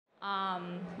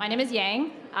My name is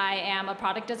Yang. I am a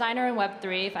product designer in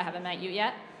Web3, if I haven't met you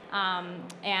yet.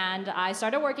 And I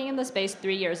started working in the space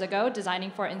 3 years ago, designing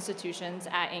for institutions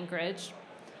at Anchorage.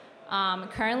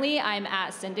 Currently, I'm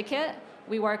at Syndicate.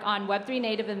 We work on Web3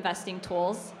 native investing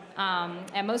tools.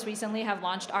 And most recently have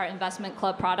launched our investment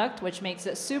club product, which makes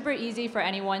it super easy for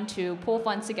anyone to pool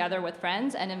funds together with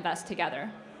friends and invest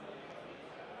together.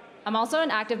 I'm also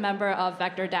an active member of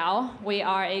Vector DAO. We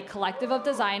are a collective of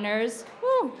designers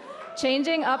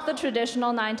changing up the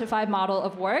traditional 9-to-5 model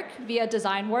of work via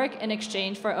design work in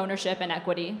exchange for ownership and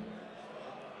equity.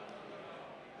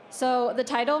 So the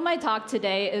title of my talk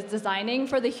today is Designing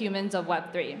for the Humans of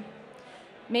Web3.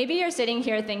 Maybe you're sitting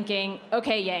here thinking,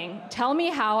 okay, Yang, tell me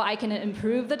how I can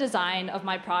improve the design of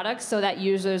my products so that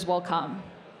users will come.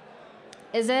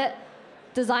 Is it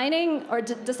designing or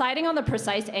deciding on the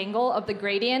precise angle of the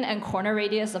gradient and corner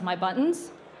radius of my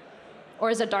buttons? Or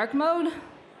is it dark mode?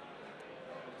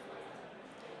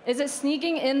 Is it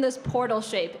sneaking in this portal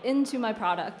shape into my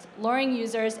product, luring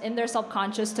users in their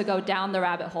subconscious to go down the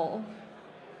rabbit hole?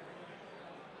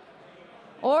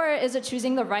 Or is it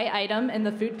choosing the right item in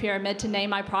the food pyramid to name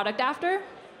my product after?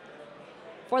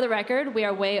 For the record, we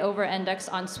are way over-indexed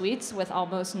on sweets with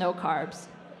almost no carbs,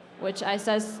 which I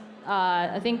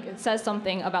think it says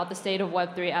something about the state of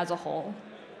Web3 as a whole.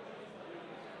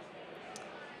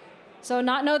 So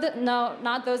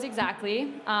not those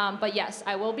exactly, but yes,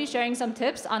 I will be sharing some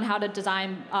tips on how to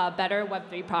design better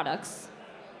Web3 products.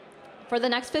 For the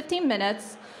next 15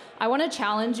 minutes, I want to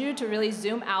challenge you to really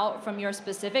zoom out from your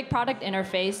specific product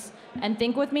interface and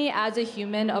think with me as a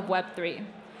human of Web3.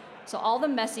 So all the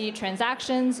messy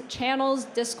transactions, channels,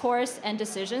 discourse, and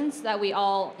decisions that we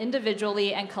all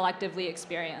individually and collectively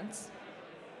experience.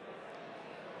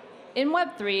 In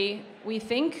Web3, we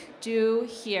think, do,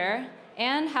 hear,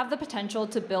 and have the potential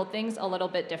to build things a little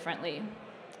bit differently.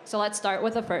 So let's start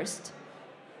with the first.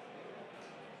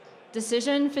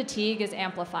 Decision fatigue is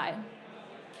amplified.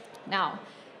 Now,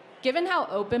 given how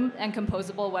open and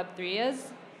composable Web3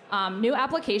 is, new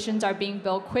applications are being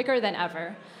built quicker than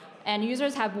ever, and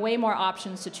users have way more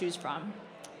options to choose from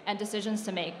and decisions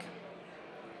to make.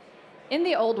 In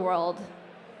the old world,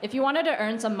 if you wanted to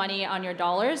earn some money on your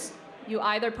dollars, you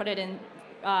either put it in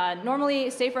normally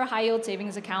safer high-yield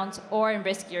savings accounts or in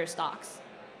riskier stocks.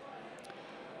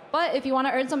 But if you want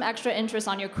to earn some extra interest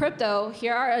on your crypto,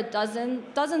 here are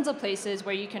dozens of places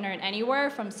where you can earn anywhere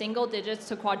from single digits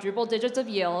to quadruple digits of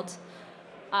yield,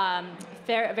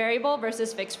 variable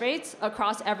versus fixed rates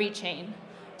across every chain.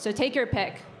 So take your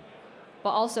pick, but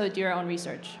also do your own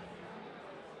research.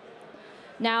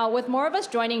 Now, with more of us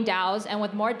joining DAOs and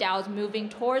with more DAOs moving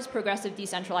towards progressive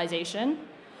decentralization,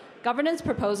 governance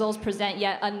proposals present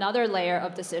yet another layer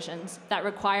of decisions that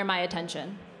require my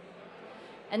attention.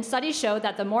 And studies show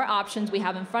that the more options we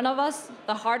have in front of us,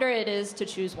 the harder it is to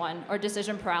choose one, or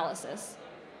decision paralysis.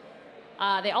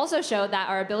 They also show that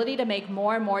our ability to make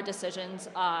more and more decisions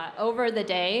over the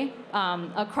day,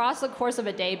 across the course of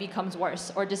a day, becomes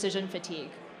worse, or decision fatigue.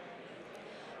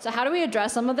 So how do we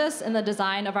address some of this in the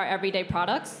design of our everyday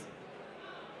products?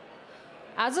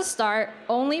 As a start,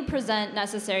 only present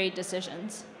necessary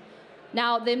decisions.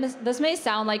 Now, this may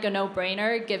sound like a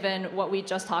no-brainer given what we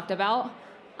just talked about,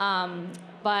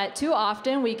 but too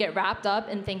often we get wrapped up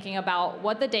in thinking about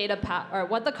what the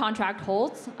what the contract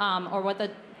holds, or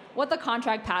what the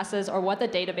contract passes, or what the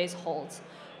database holds,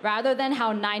 rather than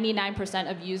how 99%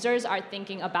 of users are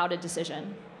thinking about a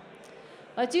decision.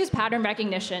 Let's use pattern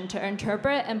recognition to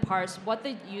interpret and parse what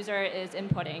the user is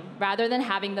inputting, rather than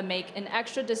having them make an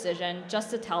extra decision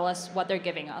just to tell us what they're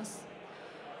giving us.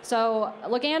 So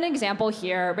looking at an example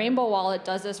here, Rainbow Wallet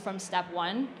does this from step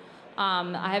 1.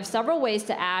 I have several ways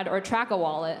to add or track a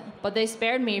wallet, but they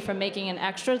spared me from making an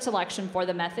extra selection for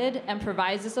the method and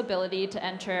provides this ability to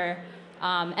enter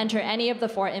any of the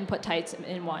 4 input types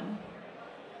in one.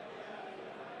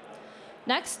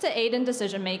 Next, to aid in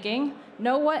decision making,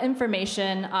 know what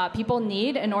information people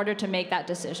need in order to make that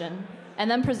decision, and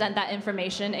then present that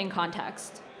information in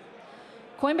context.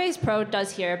 Coinbase Pro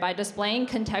does here by displaying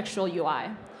contextual UI.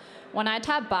 When I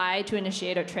tap buy to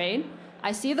initiate a trade,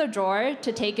 I see the drawer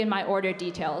to take in my order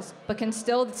details, but can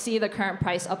still see the current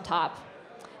price up top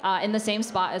in the same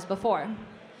spot as before.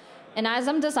 And as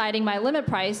I'm deciding my limit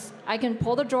price, I can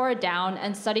pull the drawer down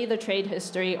and study the trade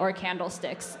history or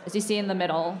candlesticks, as you see in the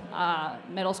middle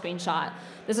screenshot.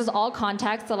 This is all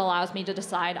context that allows me to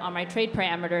decide on my trade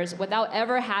parameters without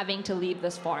ever having to leave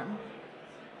this form.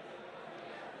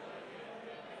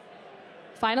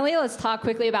 Finally, let's talk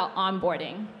quickly about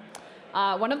onboarding.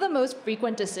 One of the most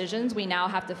frequent decisions we now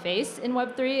have to face in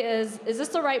Web3 is this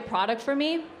the right product for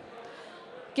me?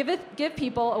 Give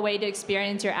people a way to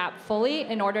experience your app fully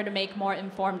in order to make more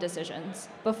informed decisions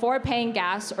before paying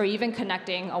gas or even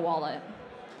connecting a wallet.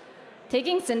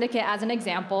 Taking Syndicate as an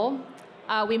example,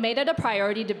 we made it a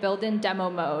priority to build in demo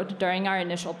mode during our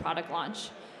initial product launch.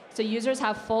 So users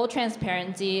have full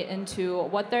transparency into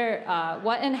what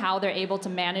and how they're able to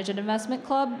manage an investment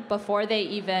club before they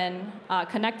even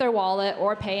connect their wallet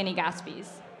or pay any gas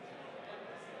fees.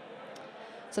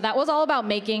 So that was all about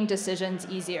making decisions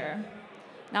easier.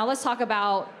 Now let's talk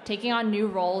about taking on new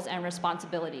roles and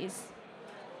responsibilities.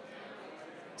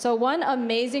 So one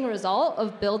amazing result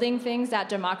of building things that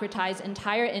democratize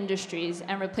entire industries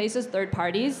and replaces third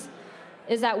parties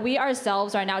is that we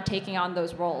ourselves are now taking on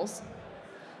those roles.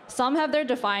 Some have their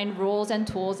defined rules and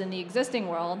tools in the existing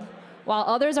world, while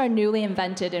others are newly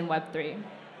invented in Web3.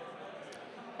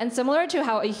 And similar to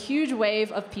how a huge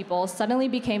wave of people suddenly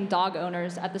became dog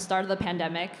owners at the start of the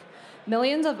pandemic,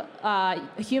 millions of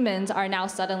humans are now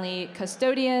suddenly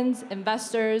custodians,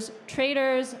 investors,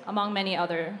 traders, among many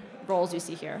other roles you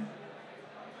see here.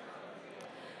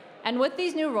 And with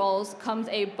these new roles comes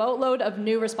a boatload of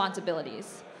new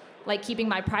responsibilities, like keeping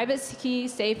my private key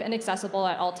safe and accessible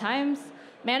at all times,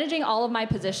 managing all of my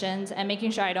positions, and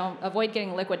making sure I don't avoid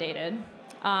getting liquidated,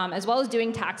 as well as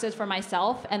doing taxes for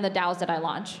myself and the DAOs that I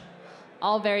launch.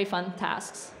 All very fun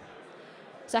tasks.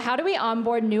 So how do we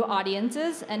onboard new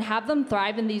audiences and have them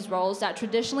thrive in these roles that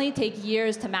traditionally take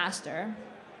years to master?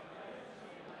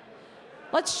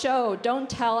 Let's show, don't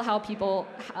tell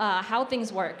how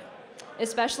things work,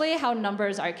 especially how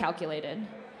numbers are calculated.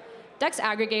 DEX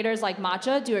aggregators like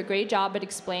Matcha do a great job at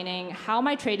explaining how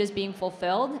my trade is being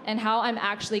fulfilled and how I'm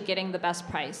actually getting the best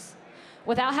price,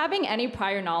 without having any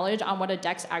prior knowledge on what a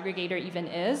DEX aggregator even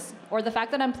is, or the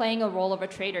fact that I'm playing a role of a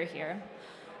trader here.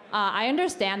 I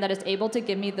understand that it's able to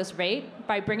give me this rate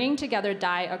by bringing together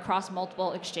DAI across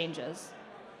multiple exchanges.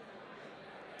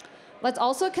 Let's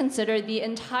also consider the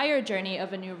entire journey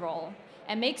of a new role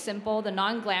and make simple the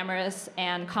non-glamorous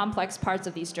and complex parts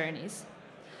of these journeys.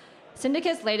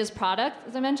 Syndicate's latest product,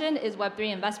 as I mentioned, is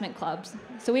Web3 investment clubs.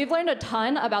 So we've learned a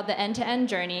ton about the end-to-end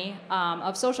journey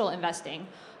of social investing,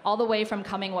 all the way from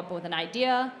coming up with an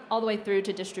idea, all the way through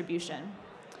to distribution.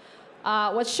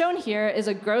 What's shown here is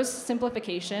a gross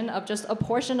simplification of just a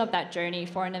portion of that journey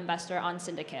for an investor on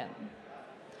Syndicate.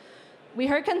 We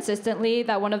heard consistently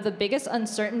that one of the biggest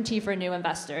uncertainty for new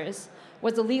investors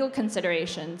was the legal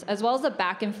considerations, as well as the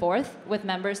back and forth with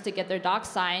members to get their docs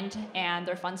signed and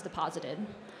their funds deposited.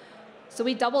 So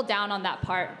we doubled down on that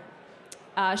part,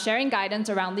 sharing guidance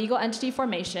around legal entity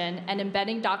formation and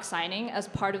embedding doc signing as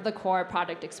part of the core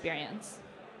product experience.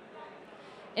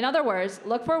 In other words,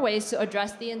 look for ways to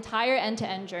address the entire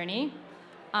end-to-end journey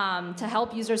to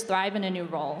help users thrive in a new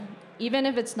role, even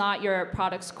if it's not your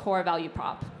product's core value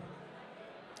prop.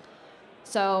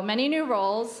 So many new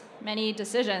roles, many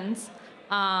decisions.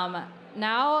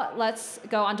 Now let's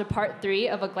go on to part 3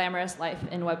 of a glamorous life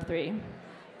in Web3,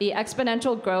 the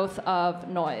exponential growth of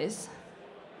noise.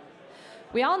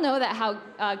 We all know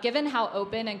that given how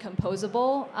open and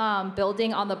composable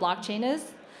building on the blockchain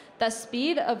is, the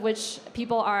speed of which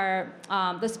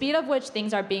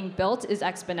things are being built is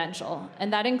exponential,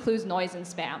 and that includes noise and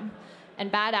spam. And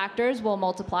bad actors will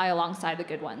multiply alongside the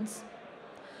good ones.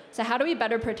 So how do we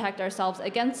better protect ourselves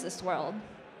against this world?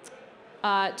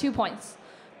 2 points.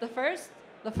 The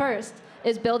first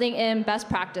is building in best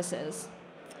practices.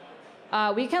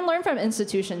 We can learn from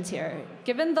institutions here.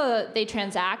 Given they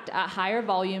transact at higher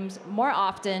volumes more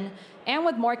often and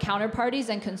with more counterparties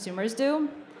than consumers do,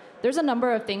 there's a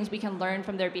number of things we can learn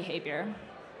from their behavior.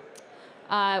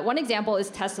 One example is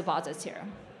test deposits here.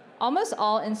 Almost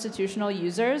all institutional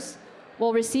users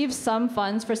will receive some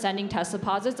funds for sending test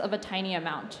deposits of a tiny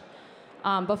amount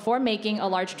before making a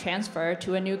large transfer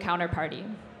to a new counterparty,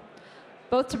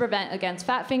 both to prevent against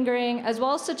fat fingering, as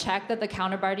well as to check that the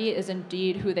counterparty is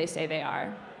indeed who they say they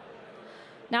are.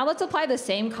 Now let's apply the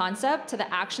same concept to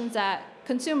the actions that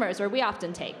consumers or we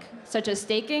often take, such as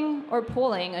staking or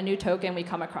pooling a new token we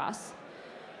come across.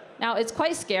 Now, it's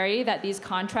quite scary that these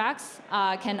contracts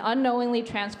can unknowingly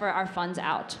transfer our funds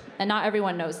out, and not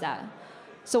everyone knows that.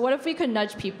 So what if we could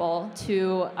nudge people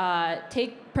to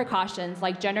take precautions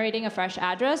like generating a fresh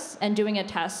address and doing a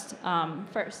test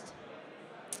first?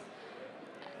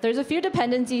 There's a few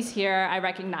dependencies here I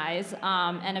recognize,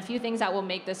 and a few things that will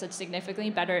make this a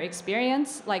significantly better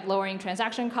experience, like lowering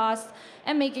transaction costs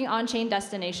and making on-chain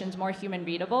destinations more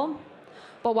human-readable.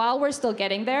 But while we're still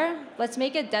getting there, let's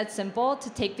make it dead simple to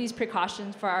take these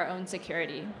precautions for our own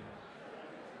security.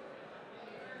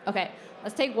 Okay,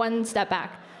 let's take one step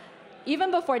back.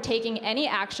 Even before taking any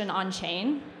action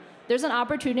on-chain, there's an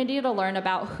opportunity to learn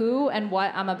about who and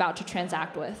what I'm about to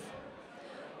transact with.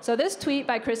 So this tweet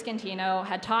by Chris Cantino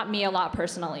had taught me a lot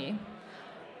personally.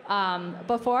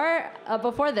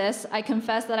 Before this, I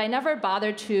confess that I never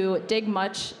bothered to read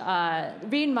much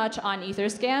on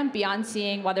Etherscan beyond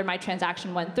seeing whether my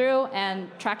transaction went through and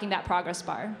tracking that progress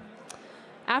bar.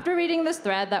 After reading this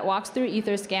thread that walks through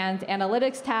Etherscan's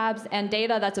analytics tabs and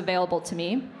data that's available to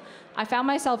me, I found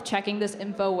myself checking this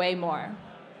info way more.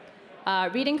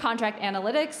 Reading contract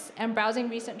analytics and browsing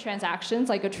recent transactions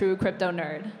like a true crypto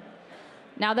nerd,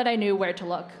 now that I knew where to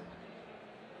look.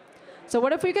 So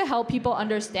what if we could help people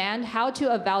understand how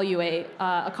to evaluate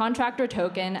a contract or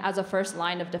token as a first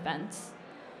line of defense?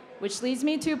 Which leads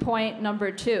me to point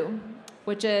number 2,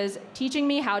 which is teaching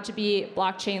me how to be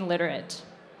blockchain literate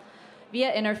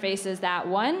via interfaces that,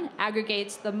 1,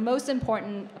 aggregates the most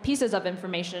important pieces of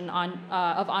information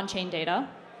of on-chain data,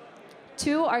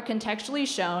 2, are contextually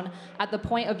shown at the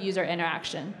point of user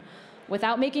interaction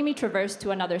without making me traverse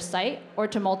to another site or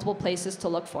to multiple places to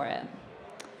look for it.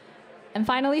 And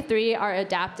finally, 3, are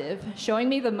adaptive, showing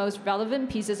me the most relevant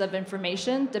pieces of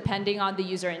information depending on the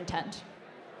user intent.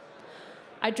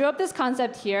 I drew up this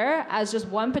concept here as just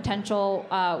one potential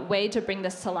way to bring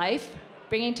this to life,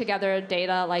 bringing together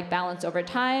data like balance over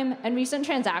time and recent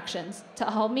transactions to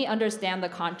help me understand the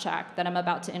contract that I'm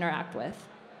about to interact with.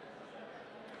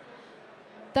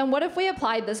 Then what if we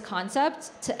applied this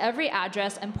concept to every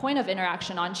address and point of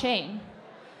interaction on chain,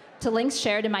 to links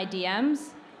shared in my DMs,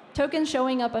 tokens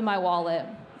showing up in my wallet,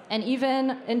 and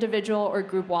even individual or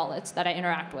group wallets that I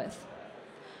interact with.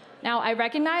 Now, I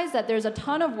recognize that there's a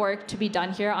ton of work to be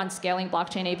done here on scaling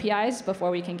blockchain APIs before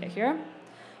we can get here,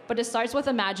 but it starts with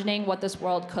imagining what this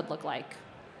world could look like.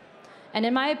 And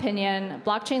in my opinion,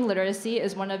 blockchain literacy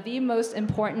is one of the most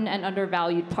important and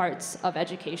undervalued parts of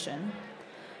education.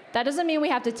 That doesn't mean we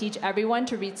have to teach everyone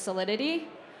to read Solidity,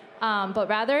 but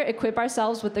rather equip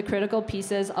ourselves with the critical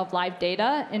pieces of live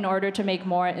data in order to make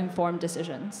more informed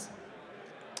decisions.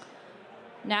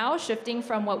 Now, shifting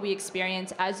from what we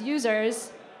experience as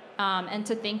users and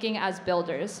to thinking as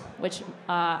builders, which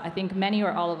I think many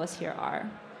or all of us here are.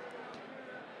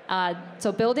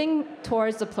 So building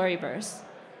towards the pluriverse.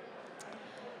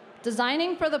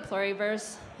 Designing for the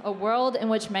pluriverse, a world in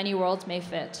which many worlds may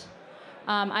fit.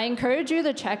 I encourage you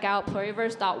to check out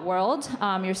pluriverse.world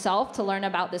yourself to learn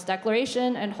about this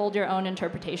declaration and hold your own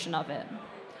interpretation of it.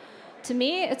 To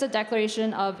me, it's a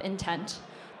declaration of intent,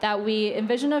 that we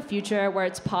envision a future where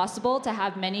it's possible to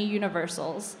have many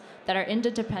universals that are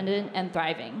interdependent and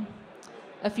thriving.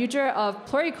 A future of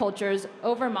pluricultures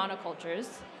over monocultures,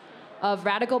 of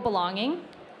radical belonging,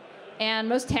 and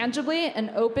most tangibly,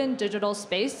 an open digital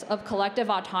space of collective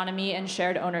autonomy and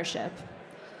shared ownership.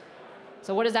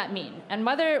 So what does that mean? And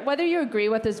whether you agree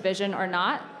with this vision or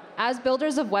not, as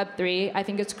builders of Web3, I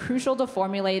think it's crucial to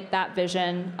formulate that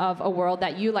vision of a world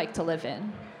that you like to live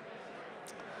in.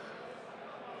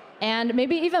 And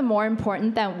maybe even more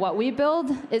important than what we build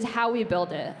is how we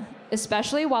build it,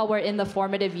 especially while we're in the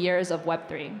formative years of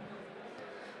Web3.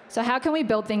 So how can we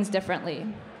build things differently?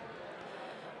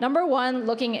 Number 1,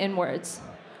 looking inwards.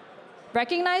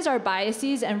 Recognize our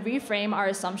biases and reframe our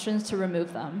assumptions to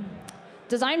remove them.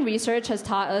 Design research has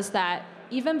taught us that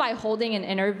even by holding an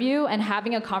interview and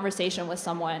having a conversation with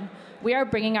someone, we are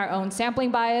bringing our own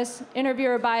sampling bias,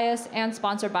 interviewer bias, and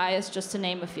sponsor bias, just to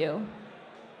name a few.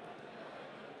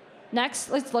 Next,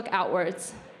 let's look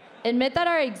outwards. Admit that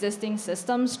our existing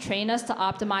systems train us to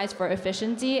optimize for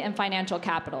efficiency and financial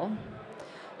capital.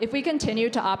 If we continue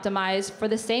to optimize for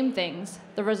the same things,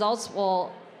 the results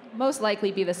will most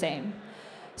likely be the same.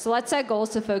 So let's set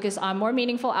goals to focus on more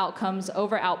meaningful outcomes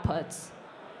over outputs,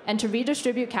 and to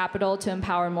redistribute capital to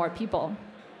empower more people,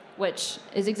 which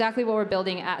is exactly what we're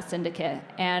building at Syndicate.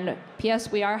 And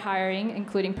P.S., we are hiring,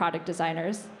 including product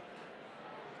designers.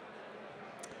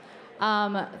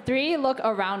 3, look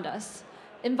around us.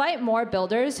 Invite more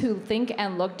builders who think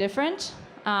and look different,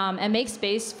 and make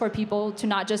space for people to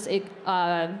not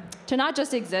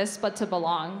just exist, but to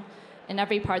belong in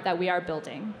every part that we are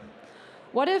building.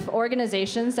 What if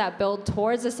organizations that build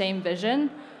towards the same vision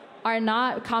are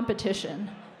not competition,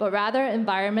 but rather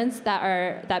environments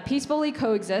that peacefully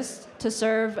coexist to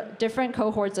serve different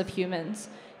cohorts of humans,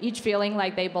 each feeling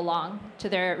like they belong to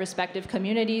their respective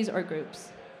communities or groups?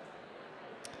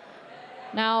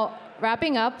 Now,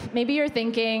 wrapping up, maybe you're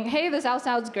thinking, hey, this all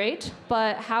sounds great,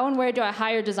 but how and where do I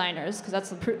hire designers? Because that's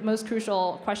the most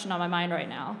crucial question on my mind right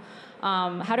now.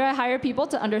 How do I hire people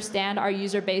to understand our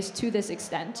user base to this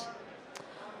extent?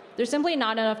 There's simply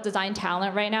not enough design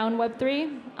talent right now in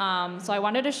Web3, so I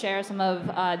wanted to share some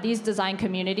of these design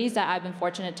communities that I've been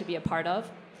fortunate to be a part of.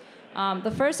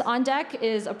 The first, On Deck,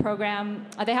 is a program.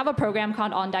 They have a program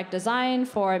called On Deck Design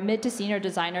for mid to senior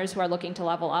designers who are looking to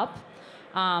level up.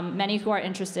 many who are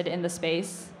interested in the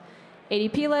space.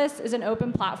 ADP List is an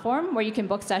open platform where you can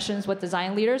book sessions with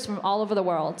design leaders from all over the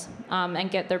world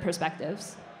and get their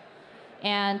perspectives.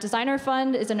 And Designer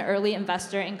Fund is an early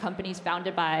investor in companies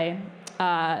founded by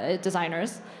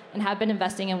designers and have been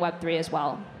investing in Web3 as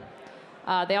well.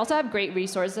 They also have great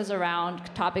resources around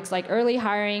topics like early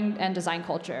hiring and design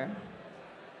culture.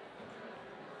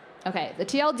 Okay, the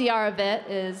TLDR of it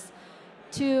is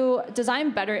to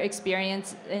design better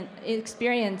experiences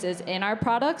in our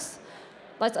products.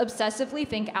 Let's obsessively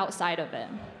think outside of it,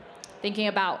 thinking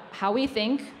about how we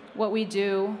think, what we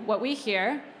do, what we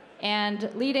hear, and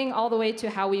leading all the way to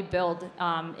how we build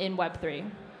in Web3.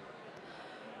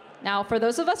 Now, for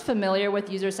those of us familiar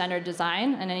with user-centered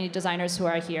design, and any designers who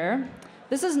are here,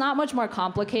 this is not much more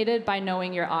complicated by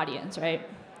knowing your audience, right?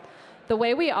 The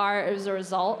way we are is a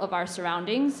result of our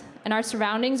surroundings, and our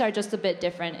surroundings are just a bit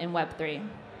different in Web3.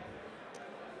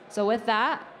 So with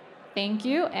that, thank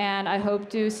you, and I hope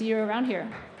to see you around here.